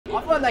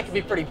find they can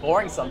be pretty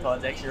boring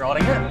sometimes actually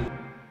riding it.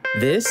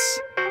 This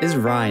is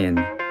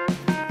Ryan.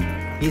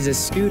 He's a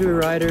scooter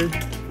rider,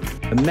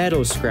 a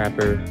metal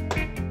scrapper,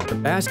 a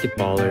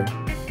basketballer,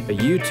 a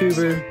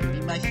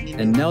YouTuber,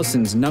 and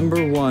Nelson's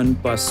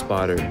 #1 bus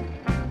spotter.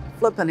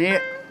 Flippin'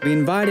 it. We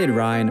invited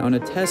Ryan on a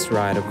test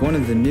ride of one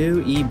of the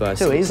new eBuses.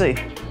 Too easy.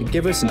 To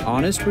give us an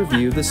honest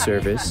review of the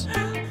service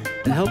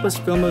and help us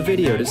film a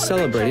video to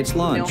celebrate its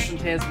launch. Nelson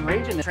Tasman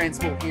region, the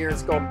transport here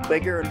has gotten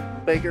bigger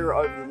and bigger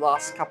over the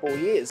last couple of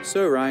years.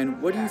 So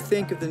Ryan, what do you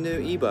think of the new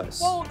eBus?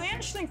 Well, the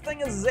interesting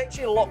thing is it's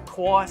actually a lot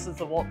quieter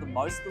than what the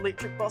most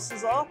electric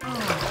buses are.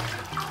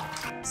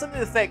 Simply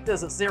the fact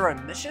is it's zero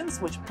emissions,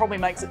 which probably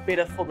makes it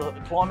better for the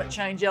climate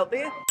change out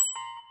there.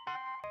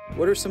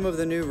 What are some of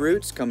the new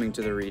routes coming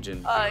to the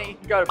region? You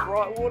can go to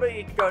Brightwater,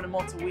 you can go to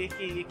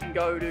Motueka, you can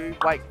go to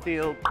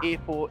Wakefield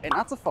Airport and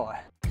Atawhai.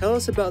 Tell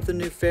us about the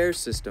new fare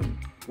system.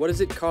 What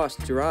does it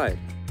cost to ride?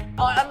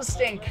 I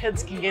understand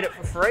kids can get it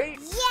for free.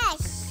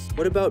 Yes!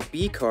 What about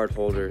B-card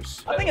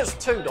holders? I think it's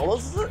 $2,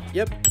 is it?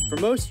 Yep, for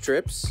most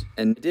trips,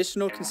 and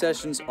additional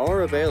concessions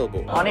are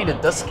available. I need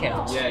a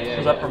discount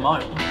because I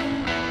promote.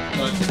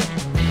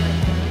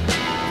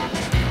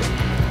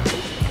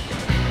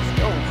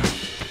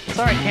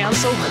 Sorry,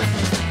 council.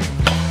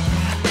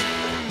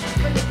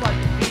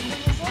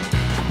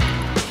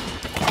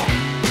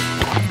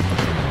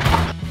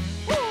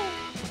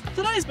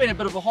 Today's been a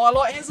bit of a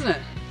highlight, hasn't it?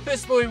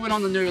 First of all, we went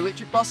on the new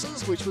electric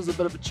buses, which was a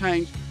bit of a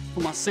change for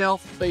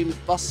myself, being the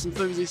bus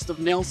enthusiast of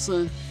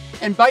Nelson,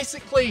 and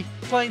basically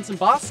playing some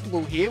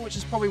basketball here, which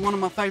is probably one of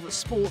my favourite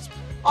sports.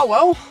 Oh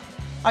well,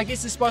 I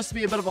guess it's supposed to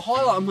be a bit of a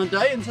highlight on my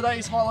day, and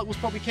today's highlight was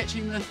probably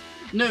catching the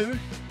new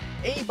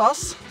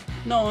eBus,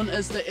 known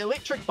as the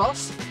electric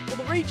bus for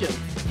the region.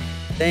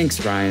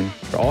 Thanks, Ryan,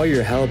 for all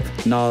your help,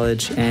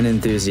 knowledge, and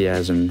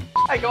enthusiasm.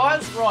 Hey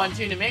guys, Ryan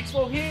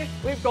Turner-Maxwell here.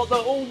 We've got the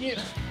all new...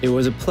 It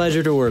was a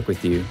pleasure to work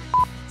with you.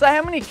 So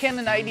how many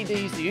Canon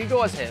 80Ds do you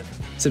guys have?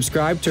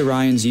 Subscribe to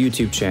Ryan's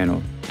YouTube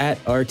channel,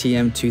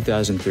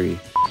 @RTM2003.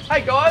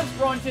 Hey guys,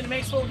 Ryan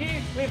Turner-Maxwell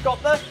here. We've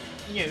got the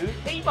new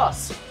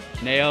eBus.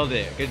 Nailed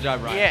it. Good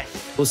job, Ryan. Yeah.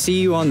 We'll see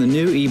you on the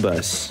new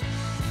eBus.